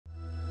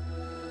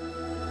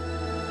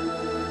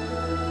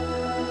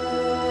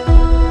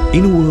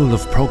In a world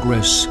of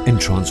progress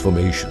and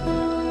transformation,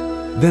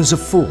 there's a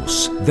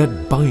force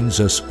that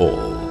binds us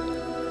all.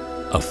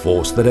 A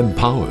force that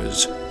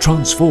empowers,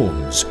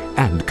 transforms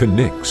and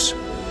connects.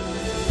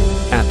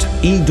 At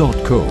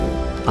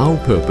EDOTCO, our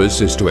purpose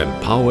is to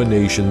empower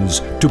nations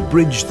to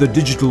bridge the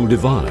digital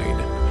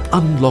divide,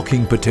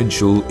 unlocking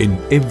potential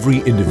in every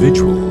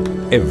individual,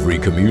 every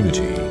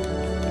community.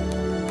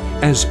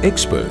 As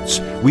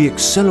experts, we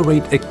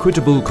accelerate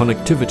equitable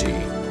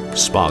connectivity,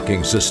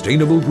 sparking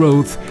sustainable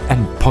growth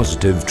and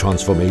positive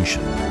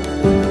transformation.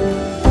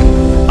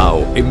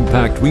 Our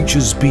impact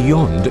reaches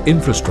beyond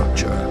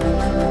infrastructure.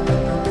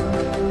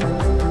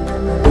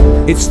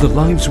 It's the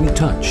lives we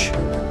touch,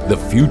 the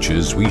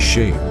futures we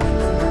shape.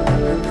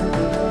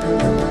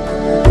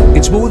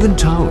 It's more than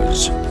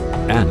towers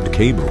and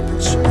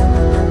cables.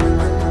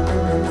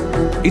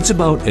 It's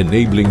about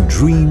enabling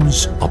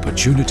dreams,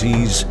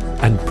 opportunities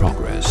and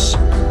progress.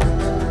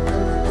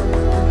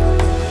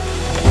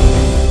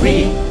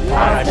 We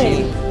are a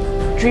team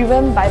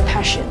driven by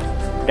passion,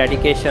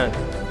 dedication,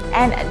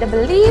 and the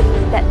belief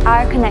that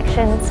our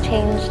connections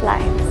change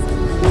lives.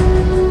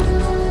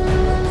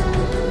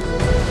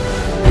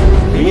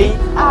 We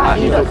are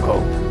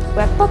EDOTCO,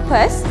 where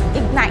purpose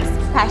ignites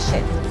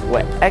passion,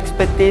 where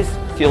expertise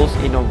fuels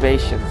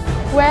innovation,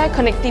 where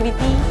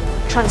connectivity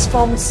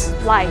transforms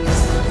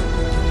lives.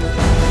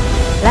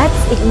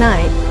 Let's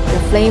ignite the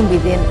flame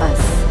within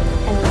us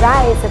and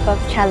rise above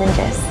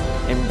challenges.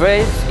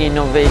 Embrace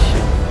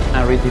innovation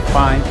and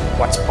redefine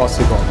what's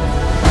possible.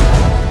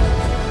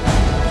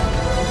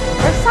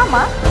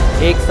 Bersama,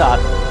 एक साथ,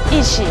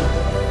 一起,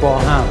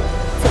 Boham.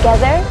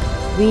 Together,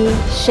 we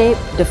shape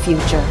the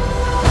future.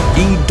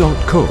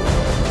 EDOTCO,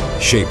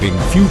 shaping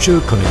future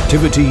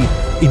connectivity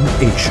in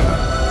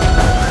Asia.